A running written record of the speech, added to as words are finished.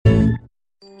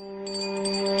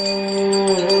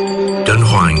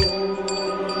Dunhuang.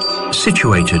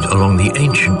 Situated along the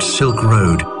ancient Silk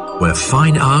Road, where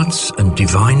fine arts and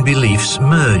divine beliefs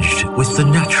merged with the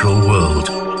natural world.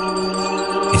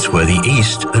 It's where the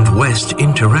East and West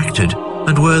interacted,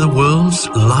 and where the world's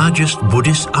largest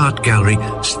Buddhist art gallery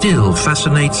still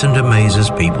fascinates and amazes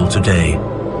people today.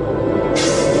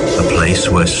 A place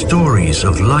where stories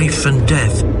of life and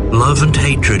death, love and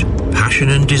hatred, passion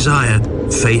and desire,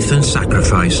 faith and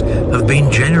sacrifice have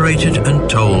been generated and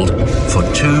told for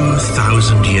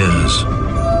 2,000 years.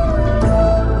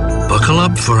 Buckle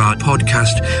up for our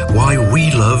podcast, Why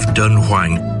We Love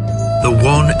Dunhuang, the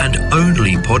one and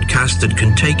only podcast that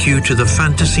can take you to the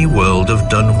fantasy world of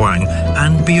Dunhuang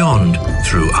and beyond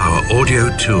through our audio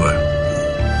tour.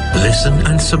 Listen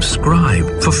and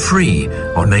subscribe for free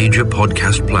on major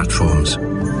podcast platforms.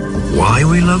 Why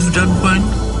we love Dunhuang?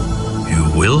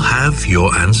 You will have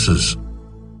your answers.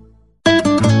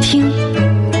 听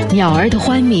鸟儿的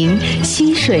欢鸣，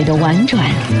溪水的婉转。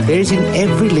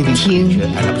听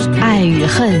爱与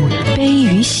恨，悲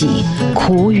与喜，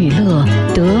苦与乐，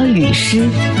得与失。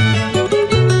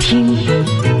听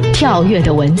跳跃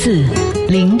的文字，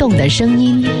灵动的声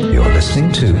音。You're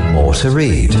listening to More to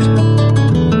Read.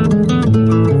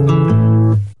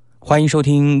 欢迎收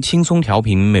听轻松调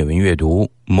频美文阅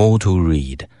读 More to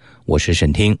Read， 我是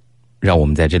沈听，让我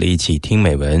们在这里一起听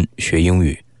美文学英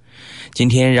语。今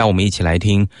天让我们一起来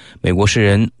听美国诗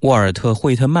人沃尔特·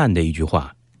惠特曼的一句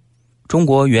话，中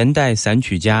国元代散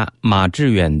曲家马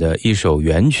致远的一首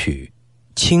元曲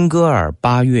《青歌儿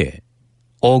八月》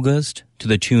 August to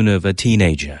the tune of a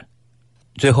teenager。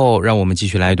 最后让我们继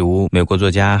续来读美国作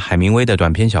家海明威的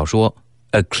短篇小说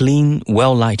A clean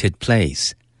well-lighted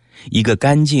place， 一个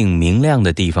干净明亮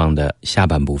的地方的下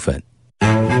半部分。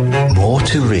More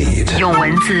to read. 用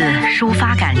文字抒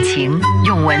发感情，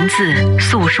用文字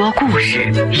诉说故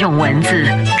事，用文字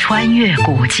穿越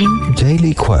古今。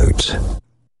 Daily quote.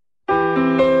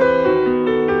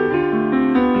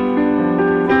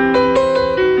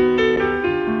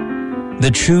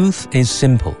 The truth is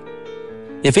simple.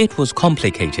 If it was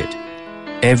complicated,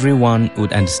 everyone would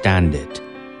understand it.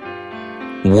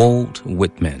 Walt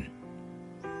Whitman.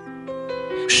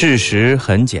 事实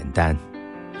很简单，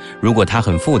如果它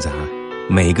很复杂，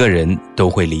每个人都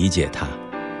会理解它。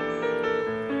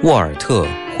沃尔特·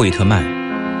惠特曼。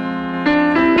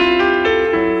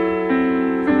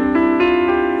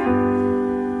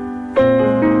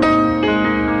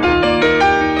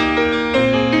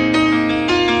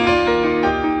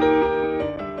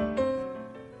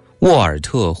沃尔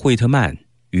特·惠特曼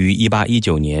于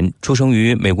1819年出生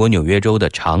于美国纽约州的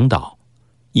长岛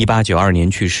，1892年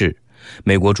去世，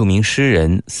美国著名诗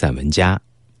人、散文家。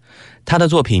他的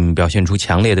作品表现出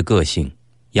强烈的个性，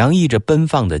洋溢着奔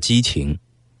放的激情，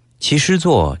其诗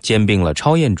作兼并了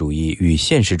超验主义与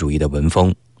现实主义的文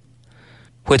风。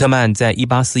惠特曼在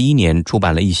1841年出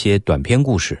版了一些短篇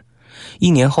故事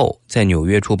，1年后在纽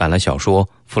约出版了小说《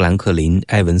富兰克林·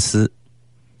埃文斯》。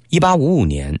1855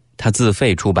年他自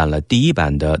费出版了第一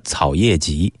版的《草叶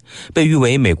集》，被誉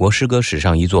为美国诗歌史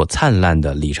上一座灿烂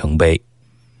的里程碑。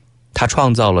他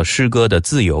创造了诗歌的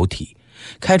自由体，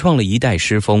开创了一代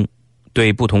诗风，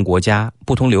对不同国家、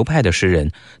不同流派的诗人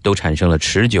都产生了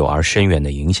持久而深远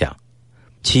的影响。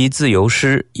其自由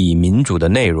诗以民主的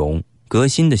内容、革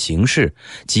新的形式，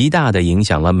极大地影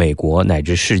响了美国乃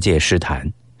至世界诗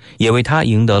坛，也为他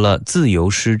赢得了自由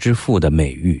诗之父的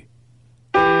美誉。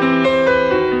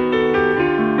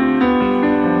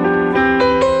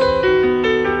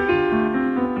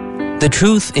The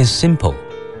truth is simple.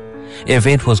 If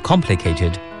it was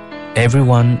complicated,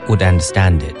 everyone would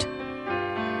understand it.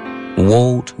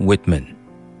 Walt Whitman.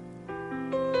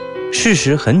 事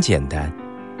实很简单，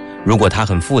如果它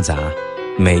很复杂，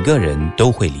每个人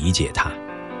都会理解它。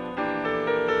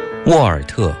沃尔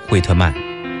特·惠特曼。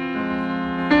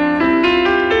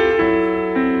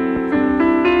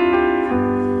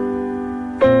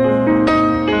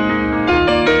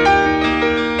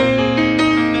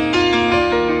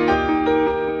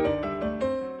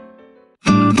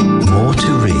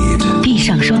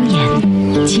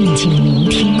静静聆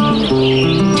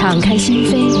听，敞开心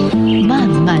扉，慢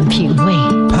慢品味。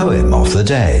 Poem of the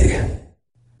day.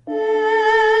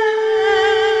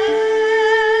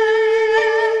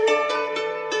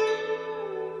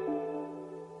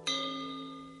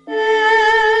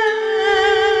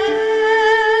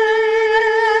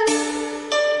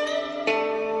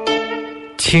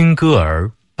 青歌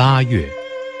儿八月，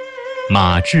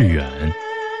马致远。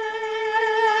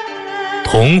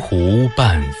铜壶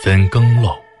半分更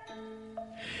漏，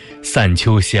散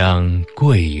秋香，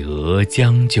桂娥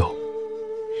将就。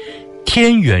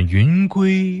天远云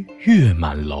归月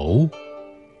满楼，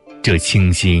这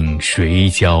清新谁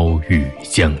教与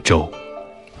江州，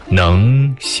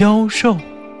能消受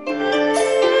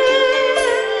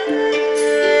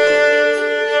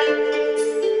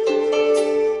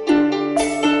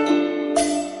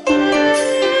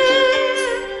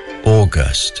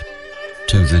？August,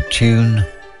 to the tune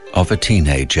of a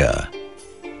teenager.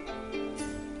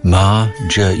 Ma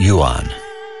Zhe Yuan.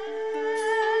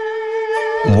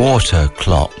 Water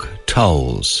clock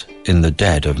tolls in the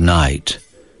dead of night.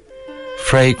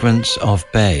 Fragrance of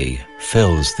bay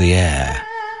fills the air.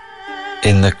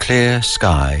 In the clear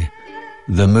sky,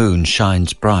 the moon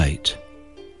shines bright.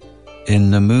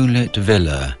 In the moonlit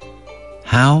villa,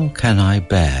 how can I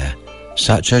bear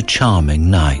such a charming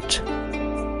night?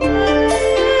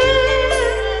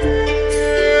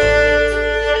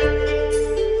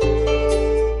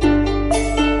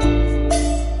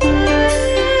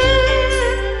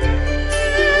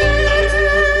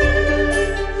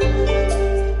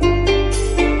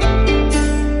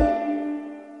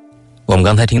我们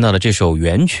刚才听到的这首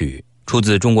元曲出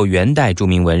自中国元代著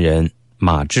名文人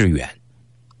马致远，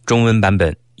中文版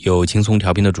本由轻松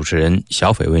调频的主持人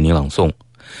小斐为您朗诵，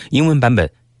英文版本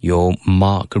由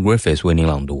Mark Griffiths 为您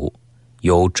朗读，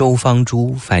由周芳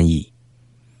珠翻译。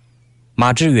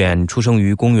马致远出生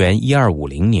于公元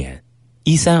1250年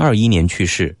，1321年去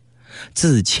世，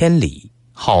字千里，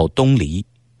号东篱。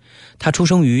他出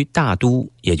生于大都，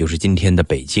也就是今天的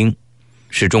北京，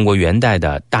是中国元代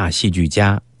的大戏剧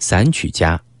家、散曲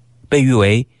家，被誉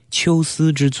为秋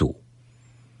思之祖。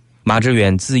马致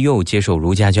远自幼接受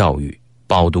儒家教育，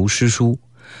饱读诗书，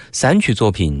散曲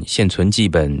作品现存记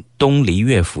本《东篱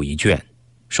乐府》一卷，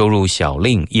收入小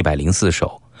令104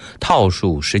首，套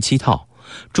数17套，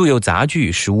著有杂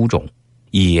剧15种，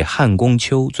以汉宫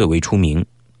秋最为出名。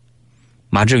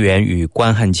马致远与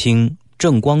关汉卿、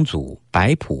郑光祖、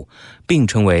白朴并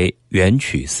称为元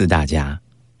曲四大家。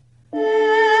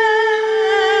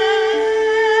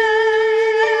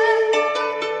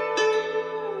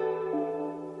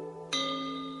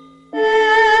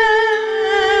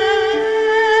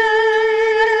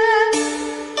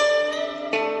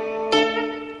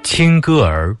清歌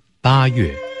儿8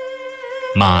月，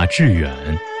马致远。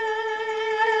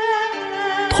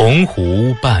铜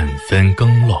壶半分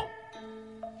更漏，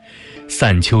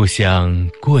散秋香，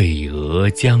桂娥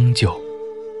将就。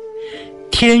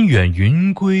天远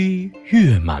云归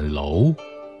月满楼，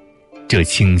这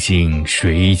清新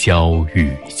谁教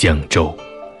与江州，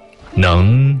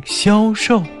能消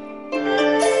受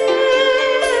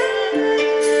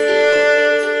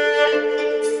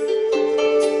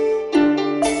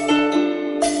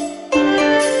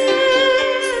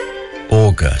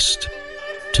？August,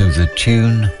 to the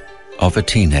tune of a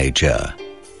teenager.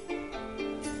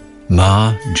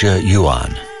 Ma Zhe Yuan.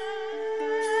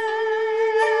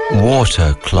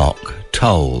 Water clock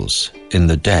tolls in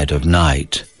the dead of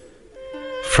night.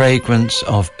 Fragrance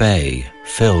of bay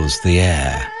fills the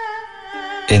air.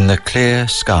 In the clear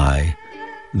sky,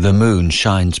 the moon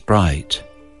shines bright.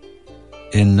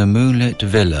 In the moonlit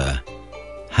villa,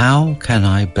 how can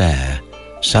I bear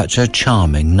such a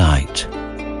charming night?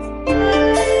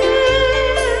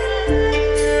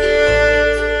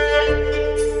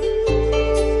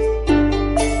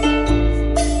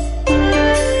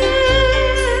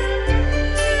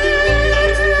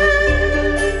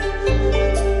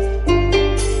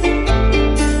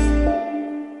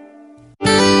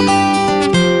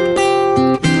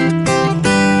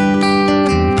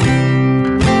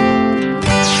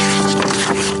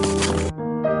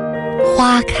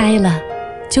开了，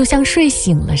就像睡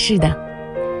醒了似的；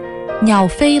鸟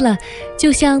飞了，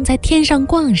就像在天上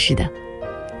逛似的；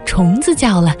虫子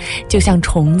叫了，就像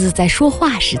虫子在说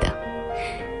话似的。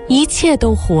一切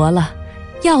都活了，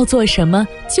要做什么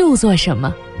就做什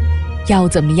么，要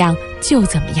怎么样就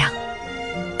怎么样，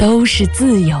都是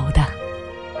自由的。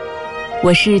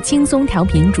我是轻松调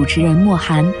频主持人莫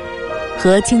涵，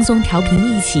和轻松调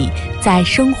频一起在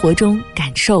生活中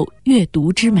感受阅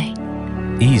读之美。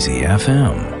Easy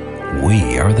FM, we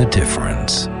are the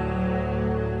difference.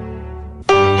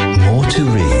 More to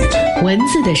read. 文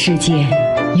字的世界，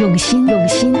用心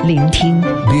聆听。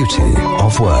Beauty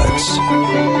of words.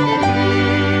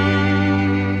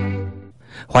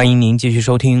 欢迎您继续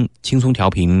收听轻松调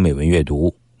频美文阅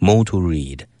读 More to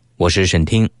read， 我是沈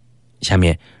听。下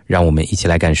面让我们一起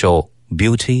来感受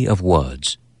Beauty of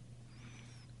words。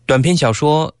 短篇小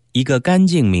说《一个干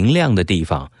净明亮的地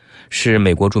方》是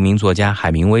美国著名作家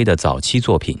海明威的早期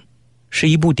作品，是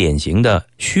一部典型的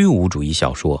虚无主义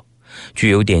小说，具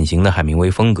有典型的海明威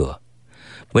风格。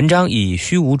文章以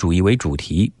虚无主义为主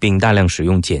题，并大量使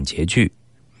用简洁句。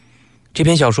这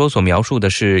篇小说所描述的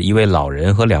是一位老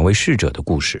人和2位侍者的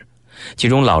故事，其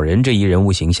中老人这一人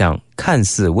物形象看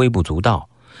似微不足道，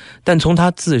但从他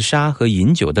自杀和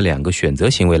饮酒的两个选择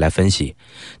行为来分析，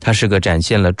他是个展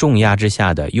现了重压之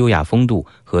下的优雅风度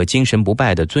和精神不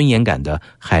败的尊严感的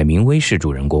海明威式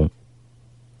主人公。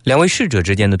两位逝者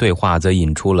之间的对话则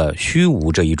引出了虚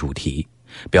无这一主题，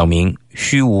表明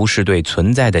虚无是对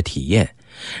存在的体验，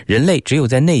人类只有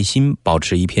在内心保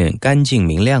持一片干净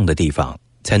明亮的地方，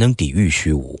才能抵御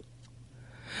虚无。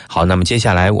好，那么接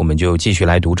下来我们就继续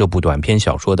来读这部短篇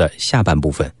小说的下半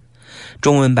部分，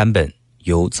中文版本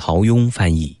由曹庸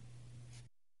翻译。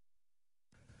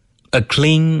A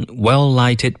Clean,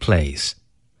 Well-Lighted Place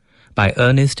by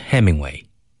Ernest Hemingway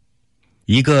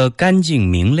一个干净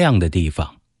明亮的地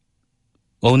方，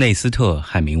欧内斯特·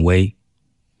海明威。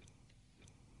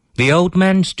The old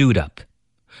man stood up,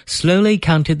 slowly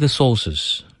counted the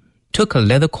saucers, took a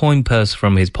leather coin purse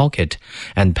from his pocket,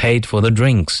 and paid for the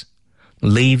drinks,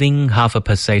 leaving half a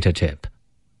peseta tip.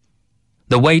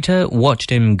 The waiter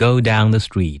watched him go down the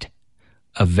street,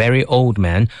 a very old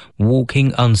man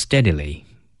walking unsteadily,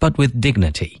 but with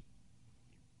dignity.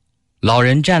 老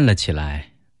人站了起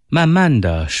来，慢慢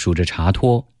地数着茶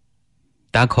托，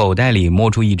打口袋里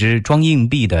摸出一只装硬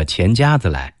币的钱夹子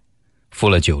来，付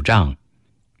了9账，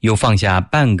又放下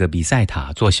半个比赛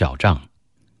塔做小账。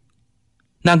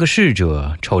那个侍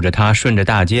者瞅着他顺着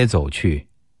大街走去，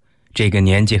这个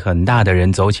年纪很大的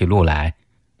人走起路来，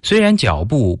虽然脚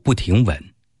步不停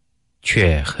稳，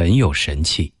却很有神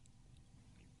气。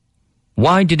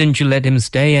Why didn't you let him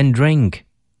stay and drink?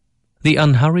 The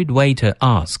unhurried waiter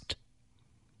asked.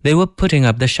 They were putting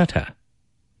up the shutter.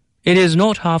 It is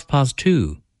not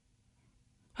 2:30.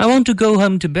 I want to go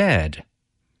home to bed.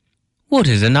 What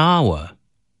is an hour?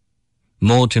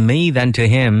 More to me than to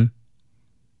him.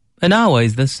 An hour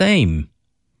is the same.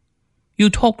 You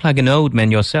talk like an old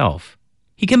man yourself.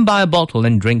 He can buy a bottle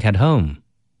and drink at home.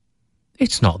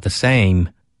 It's not the same.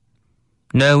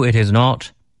 No, it is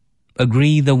not,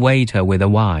 agreed the waiter with a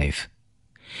wife.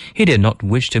 He did not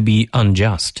wish to be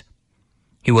unjust.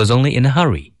 He was only in a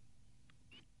hurry.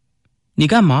 你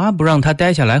干嘛不让他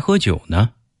待下来喝酒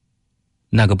呢？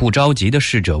那个不着急的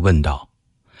侍者问道。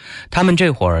他们这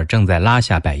会儿正在拉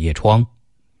下百叶窗，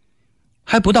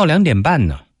还不到2点半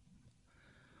呢。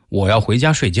我要回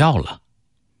家睡觉了。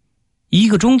1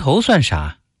个钟头算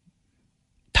啥？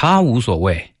他无所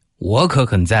谓，我可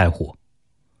很在乎。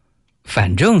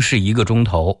反正是1个钟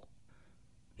头。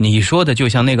你说的就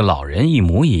像那个老人一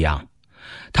模一样，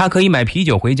他可以买啤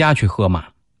酒回家去喝嘛。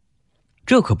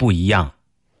这可不一样。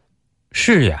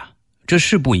是呀，这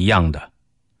是不一样的。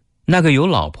那个有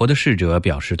老婆的侍者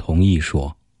表示同意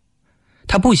说，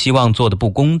他不希望做得不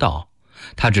公道，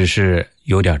他只是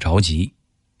有点着急。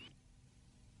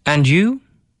And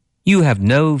you have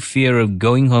no fear of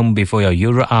going home before your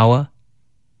usual hour?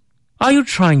 Are you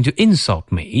trying to insult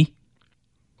me?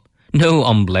 No,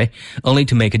 hombre, only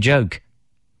to make a joke.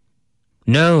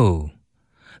 No,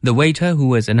 the waiter who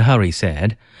was in a hurry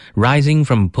said, rising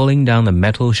from pulling down the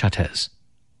metal shutters.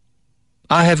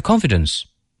 I have confidence.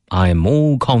 I am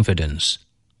all confidence.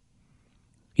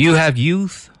 You have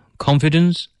youth,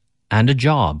 confidence, and a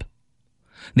job.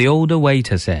 The older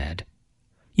waiter said,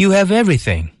 You have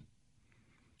everything.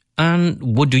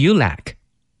 And what do you lack?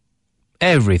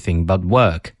 Everything but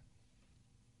work.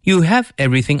 You have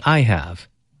everything I have.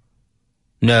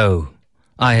 No,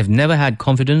 I have never had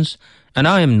confidence, and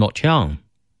I am not young.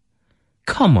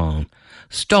 Come on,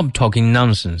 stop talking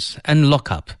nonsense and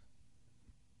lock up.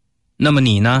 那么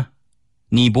你呢？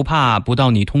你不怕不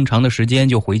到你通常的时间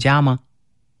就回家吗？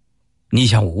你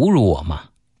想侮辱我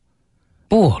吗？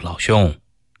不，老兄，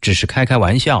只是开开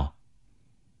玩笑。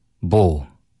不，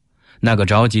那个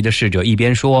着急的侍者一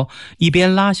边说，一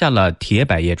边拉下了铁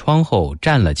百叶窗后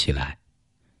站了起来。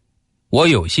我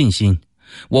有信心，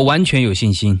我完全有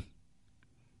信心。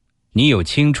你有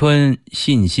青春、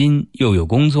信心，又有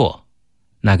工作。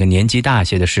那个年纪大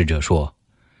些的侍者说，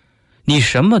你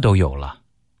什么都有了。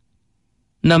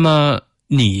那么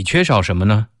你缺少什么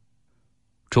呢？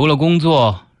除了工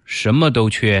作，什么都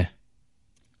缺。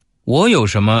我有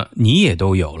什么，你也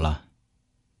都有了。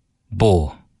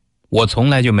不，我从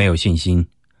来就没有信心，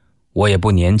我也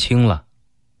不年轻了。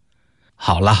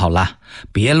好了好了，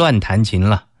别乱弹琴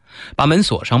了，把门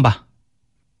锁上吧。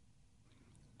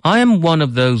I am one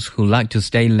of those who like to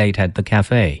stay late at the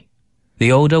cafe,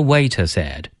 the older waiter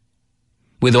said.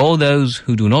 With all those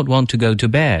who do not want to go to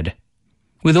bed,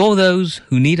 with all those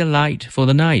who need a light for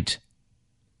the night.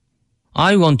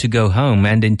 I want to go home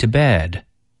and into bed.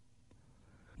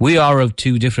 We are of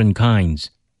 2 different kinds,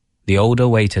 the older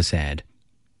waiter said.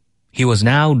 He was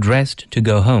now dressed to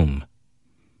go home.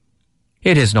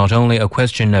 It is not only a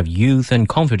question of youth and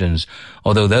confidence,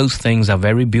 although those things are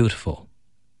very beautiful.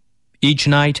 Each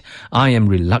night, I am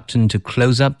reluctant to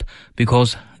close up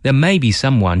because there may be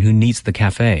someone who needs the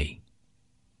cafe.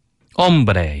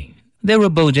 Hombre, there are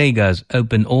bodegas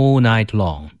open all night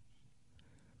long.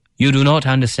 You do not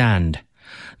understand.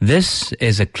 This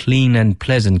is a clean and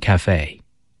pleasant cafe.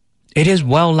 It is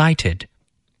well lighted.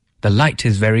 The light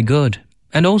is very good,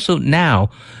 and also now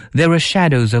there are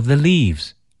shadows of the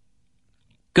leaves.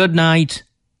 Good night,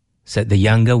 said the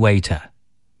younger waiter.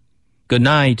 Good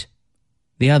night,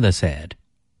 the other said.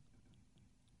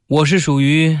 我是属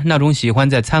于那种喜欢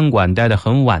在餐馆待得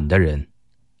很晚的人，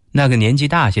那个年纪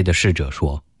大些的侍者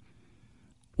说。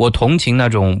我同情那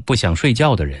种不想睡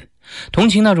觉的人，同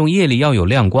情那种夜里要有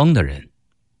亮光的人。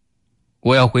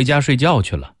我要回家睡觉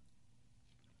去了。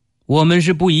我们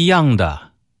是不一样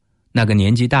的，那个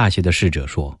年纪大些的侍者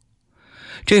说。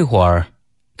这会儿，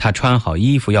他穿好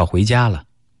衣服要回家了。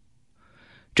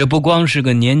这不光是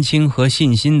个年轻和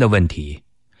信心的问题，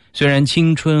虽然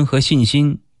青春和信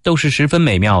心都是十分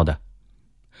美妙的。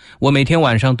我每天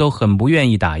晚上都很不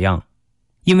愿意打烊，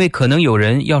因为可能有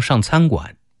人要上餐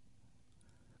馆。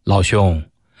老兄，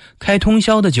开通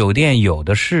宵的酒店有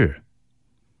的是。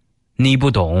你不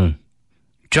懂，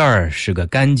这儿是个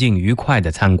干净愉快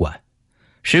的餐馆，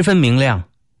十分明亮，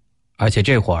而且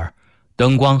这会儿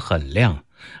灯光很亮，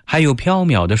还有飘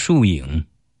渺的树影。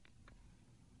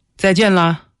再见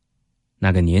啦，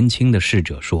那个年轻的侍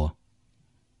者说。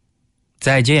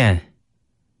再见，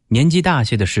年纪大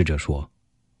些的侍者说。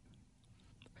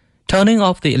Turning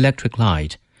off the electric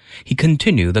light, he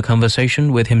continued the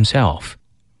conversation with himself.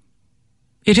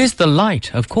 It is the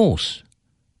light, of course,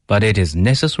 but it is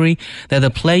necessary that the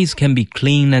place can be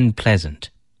clean and pleasant.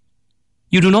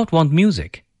 You do not want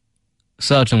music.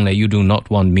 Certainly you do not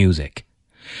want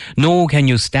music.Nor can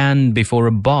you stand before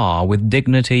a bar with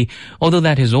dignity, although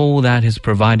that is all that is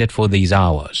provided for these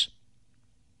hours.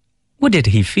 What did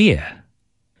he fear?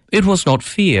 It was not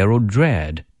fear or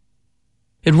dread.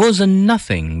 It was a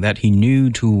nothing that he knew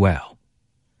too well.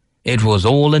 It was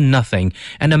all a nothing,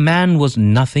 and a man was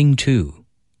nothing too.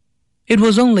 It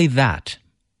was only that,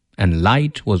 and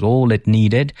light was all it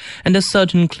needed, and a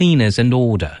certain cleanness and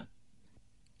order.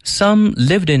 Some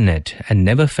lived in it and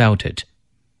never felt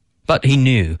it.But he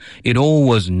knew it all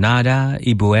was nada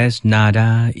y pues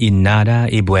nada y nada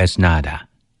y pues nada.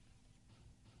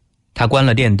 他关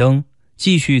了电灯，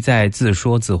继续在自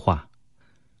说自话。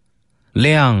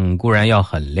亮固然要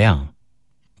很亮，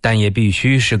但也必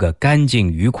须是个干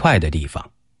净愉快的地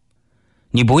方。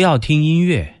你不要听音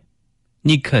乐，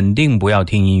你肯定不要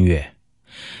听音乐，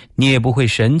你也不会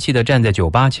神气地站在酒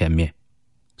吧前面，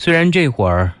虽然这会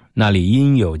儿那里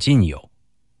应有尽有。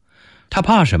他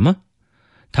怕什么？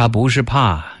他不是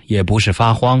怕，也不是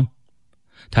发慌，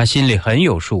他心里很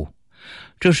有数，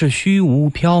这是虚无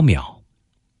缥缈，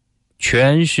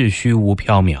全是虚无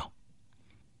缥缈。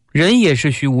人也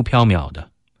是虚无缥缈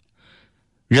的，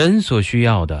人所需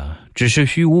要的只是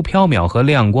虚无缥缈和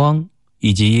亮光，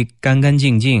以及干干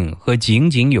净净和井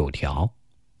井有条。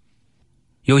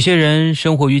有些人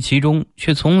生活于其中，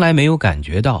却从来没有感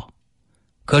觉到，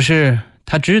可是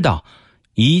他知道，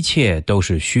一切都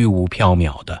是虚无缥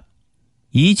缈的。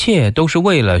一切都是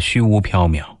为了虚无缥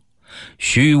缈，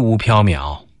虚无缥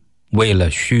缈，为了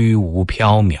虚无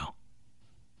缥缈。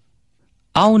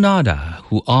O nada,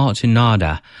 who art in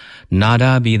nada,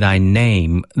 nada be thy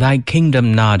name, thy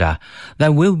kingdom nada, thy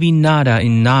will be nada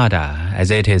in nada,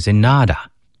 as it is in nada.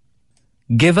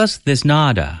 Give us this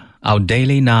nada, our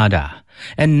daily nada,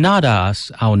 and nada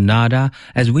us our nada,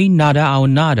 as we nada our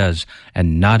nadas,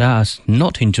 and nada us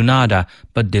not into nada,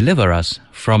 but deliver us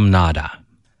from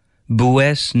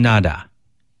nada.Pues nada.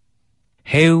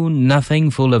 Hail nothing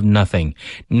full of nothing.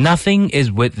 Nothing is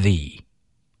with thee.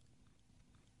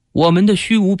 我们的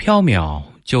虚无缥缈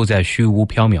就在虚无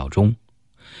缥缈中。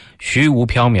虚无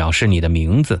缥缈是你的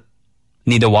名字，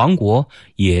你的王国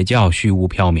也叫虚无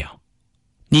缥缈。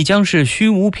你将是虚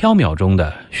无缥缈中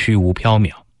的虚无缥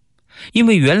缈，因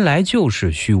为原来就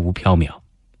是虚无缥缈。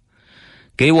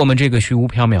给我们这个虚无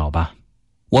缥缈吧，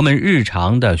我们日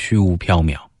常的虚无缥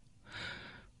缈。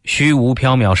虚无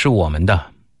缥缈是我们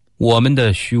的，我们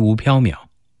的虚无缥缈，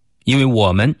因为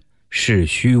我们是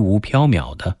虚无缥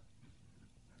缈的。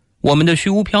我们的虚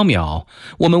无缥缈，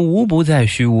我们无不在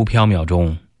虚无缥缈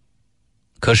中。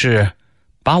可是，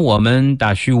把我们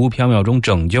打虚无缥缈中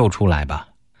拯救出来吧，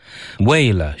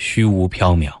为了虚无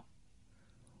缥缈。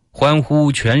欢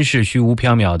呼全是虚无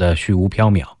缥缈的虚无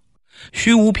缥缈，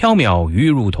虚无缥缈与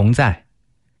汝同在。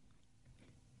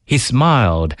He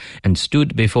smiled and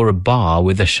stood before a bar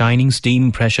with a shining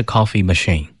steam pressure coffee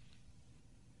machine.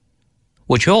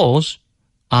 What's yours?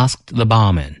 asked the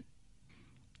barman.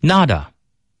 Nada.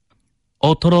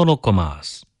 Otro loco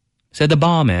más, said the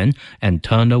barman and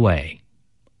turned away.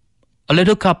 A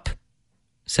little cup,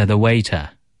 said the waiter.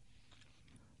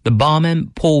 The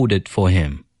barman poured it for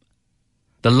him.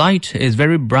 The light is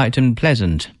very bright and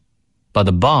pleasant, but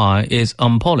the bar is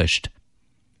unpolished,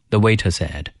 the waiter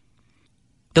said.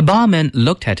 The barman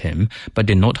looked at him but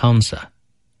did not answer.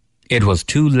 It was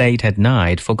too late at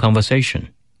night for conversation.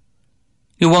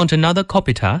 You want another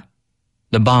copita?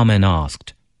 The barman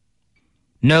asked.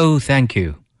 No, thank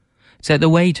you, said the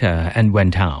waiter and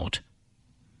went out.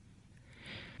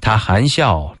 他含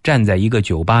笑站在一个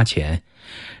酒吧前，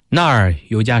那儿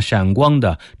有架闪光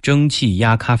的蒸汽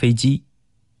压咖啡机。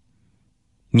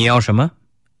你要什么？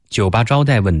酒吧招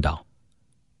待问道。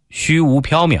虚无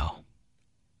缥缈。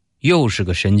又是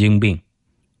个神经病。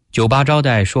酒吧招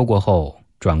待说过后，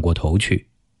转过头去。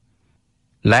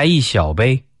来一小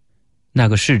杯，那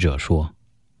个侍者说。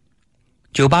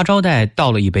酒吧招待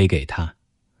倒了一杯给他。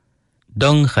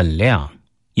灯很亮，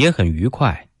也很愉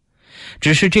快，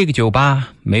只是这个酒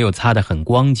吧没有擦得很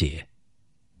光洁。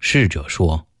侍者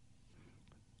说。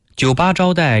酒吧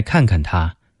招待看看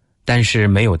他，但是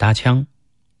没有搭腔。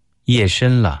夜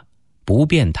深了，不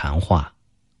便谈话。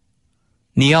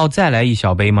你要再来一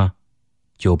小杯吗？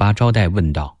酒吧招待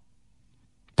问道。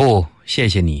不，谢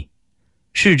谢你。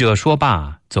侍者说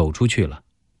罢，走出去了。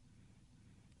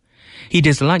He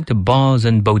disliked bars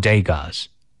and bodegas.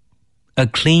 A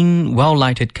clean,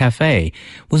 well-lighted cafe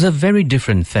was a very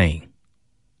different thing.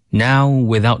 Now,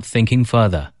 without thinking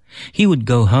further, he would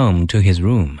go home to his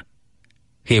room.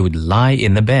 He would lie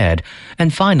in the bed,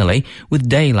 and finally, with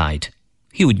daylight,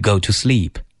 he would go to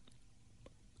sleep.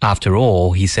 After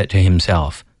all, he said to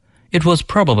himself, it was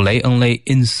probably only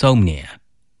insomnia.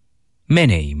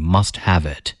 Many must have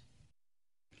it.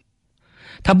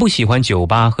 他不喜欢酒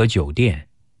吧和酒店，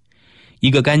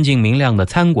一个干净明亮的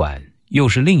餐馆又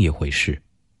是另一回事。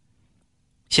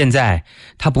现在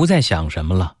他不再想什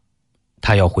么了，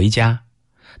他要回家，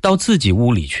到自己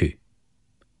屋里去。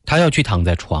他要去躺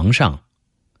在床上，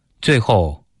最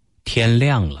后天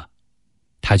亮了，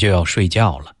他就要睡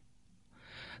觉了。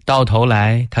到头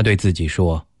来，他对自己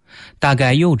说，大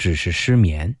概又只是失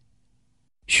眠。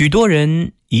许多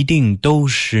人一定都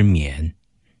失眠。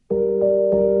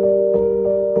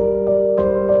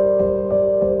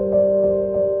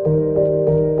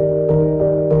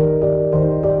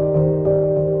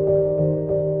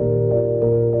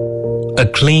A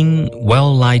Clean,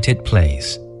 Well-Lighted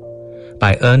Place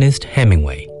by Ernest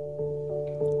Hemingway.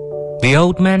 The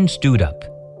old man stood up,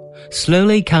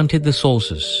 slowly counted the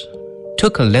saucers,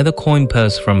 took a leather coin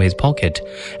purse from his pocket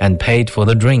and paid for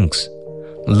the drinks,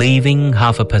 leaving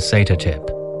half a peseta tip.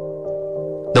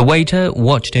 The waiter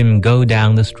watched him go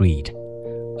down the street,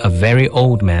 a very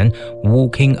old man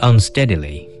walking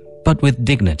unsteadily, but with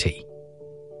dignity.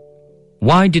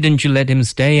 Why didn't you let him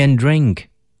stay and drink?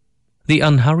 The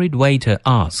unhurried waiter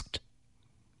asked.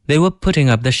 They were putting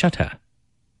up the shutter.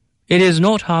 It is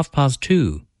not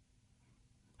 2:30.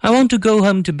 I want to go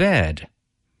home to bed.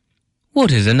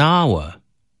 What is an hour?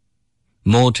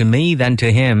 More to me than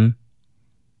to him.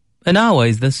 An hour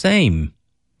is the same.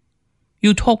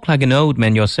 You talk like an old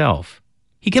man yourself.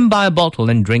 He can buy a bottle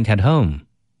and drink at home.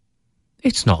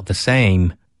 It's not the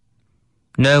same.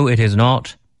 No, it is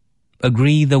not,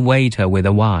 agreed the waiter with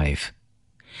a wife.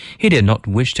 He did not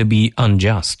wish to be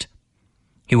unjust.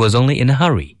 He was only in a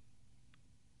hurry.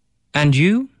 And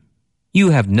you?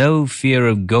 You have no fear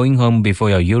of going home before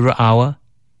your usual hour?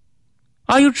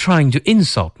 Are you trying to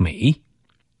insult me?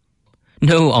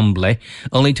 No, hombre,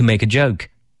 only to make a joke.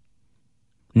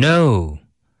 No,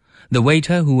 the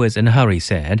waiter who was in a hurry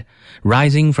said,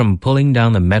 rising from pulling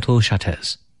down the metal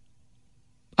shutters.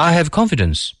 I have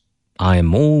confidence. I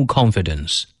am all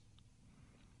confidence.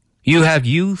 You have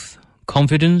youth,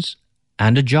 confidence,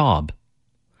 and a job.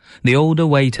 The older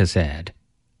waiter said,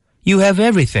 You have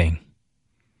everything.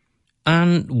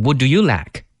 And what do you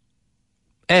lack?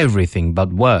 Everything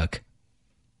but work.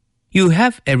 You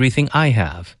have everything I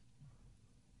have.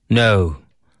 No,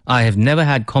 I have never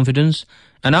had confidence,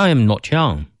 and I am not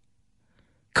young.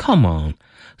 Come on,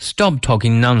 stop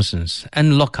talking nonsense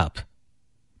and lock up.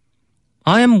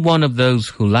 I am one of those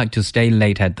who like to stay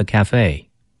late at the cafe,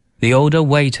 the older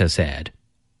waiter said.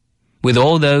 With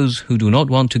all those who do not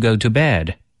want to go to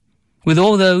bed, with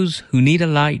all those who need a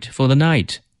light for the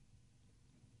night.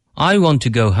 I want to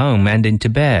go home and into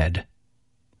bed.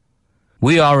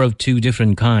 We are of two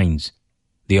different kinds,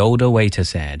 the older waiter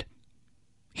said.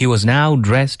 He was now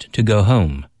dressed to go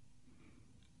home.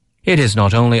 It is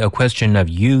not only a question of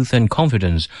youth and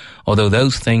confidence, although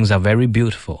those things are very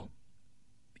beautiful.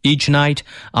 Each night,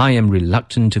 I am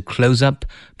reluctant to close up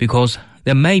because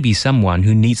there may be someone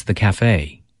who needs the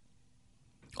cafe.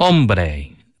 Hombre,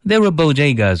 there are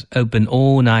bodegas open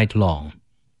all night long.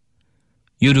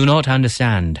 You do not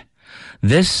understand.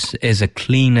 This is a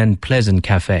clean and pleasant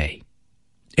cafe.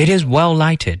 It is well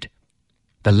lighted.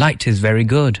 The light is very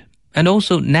good, and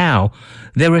also now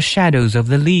there are shadows of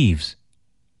the leaves.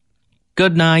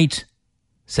 Good night,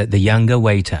 said the younger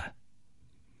waiter.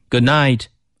 Good night,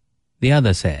 the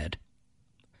other said.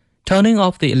 Turning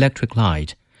off the electric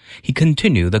light, he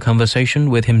continued the conversation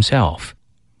with himself.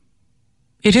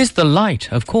 It is the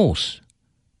light, of course,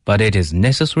 but it is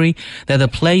necessary that the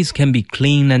place can be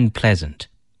clean and pleasant.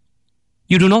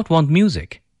 You do not want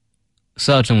music.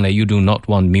 Certainly you do not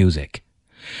want music.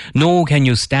 Nor can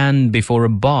you stand before a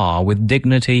bar with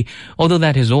dignity, although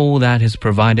that is all that is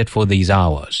provided for these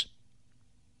hours.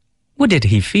 What did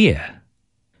he fear?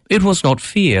 It was not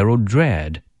fear or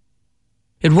dread.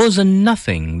 It was a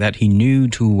nothing that he knew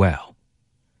too well.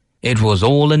 It was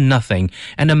all a nothing,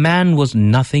 and a man was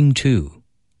nothing too.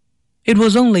 It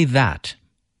was only that,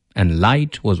 and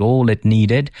light was all it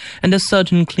needed, and a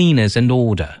certain cleanness and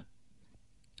order.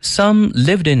 Some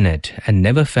lived in it and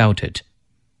never felt it.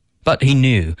 But he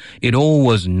knew it all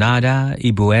was nada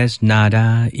y pues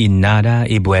nada y nada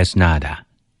y pues nada.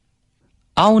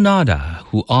 Our nada,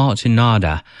 who art in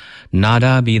nada,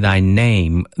 nada be thy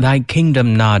name, thy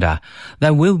kingdom nada, thy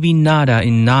will be nada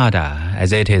in nada,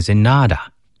 as it is in nada.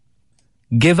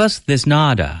 Give us this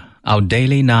nada, our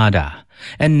daily nada,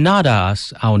 and nada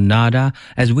us our nada,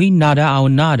 as we nada our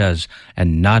nadas,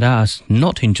 and nada us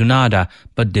not into nada,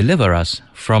 but deliver us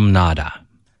from nada.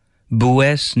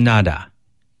 Pues nada.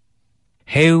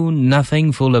 Hail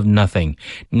nothing full of nothing,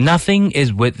 nothing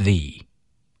is with thee.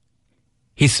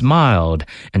 He smiled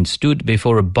and stood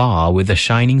before a bar with a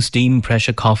shining steam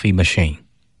pressure coffee machine.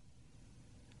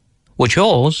 What's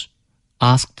yours?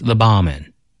 Asked the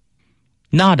barman.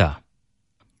 Nada.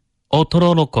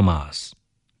 Otro loco más,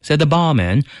 said the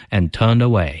barman and turned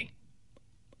away.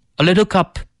 A little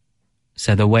cup,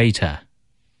 said the waiter.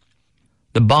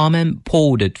 The barman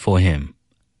poured it for him.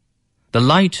 The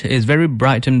light is very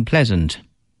bright and pleasant,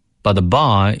 but the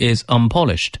bar is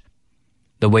unpolished,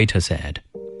 the waiter said.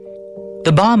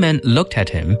 The barman looked at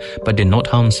him but did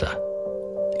not answer.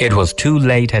 It was too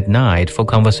late at night for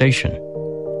conversation.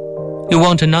 You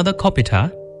want another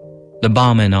copita? The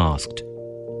barman asked.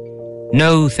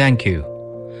 No, thank you,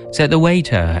 said the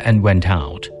waiter and went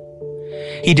out.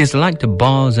 He disliked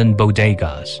bars and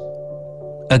bodegas.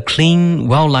 A clean,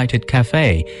 well-lighted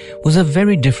cafe was a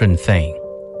very different thing.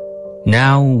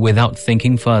 Now, without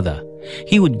thinking further,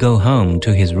 he would go home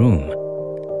to his room.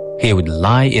 He would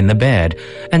lie in the bed,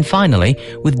 and finally,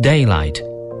 with daylight,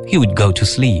 he would go to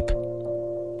sleep.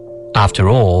 After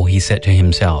all, he said to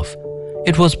himself,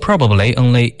 it was probably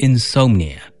only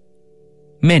insomnia.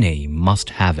 Many must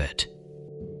have it.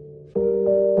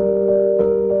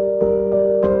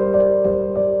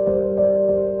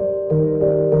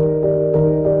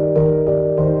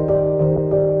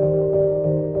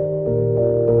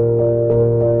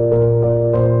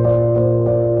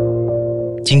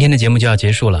今天的节目就要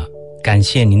结束了，感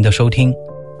谢您的收听，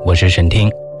我是沈听，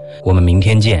我们明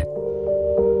天见。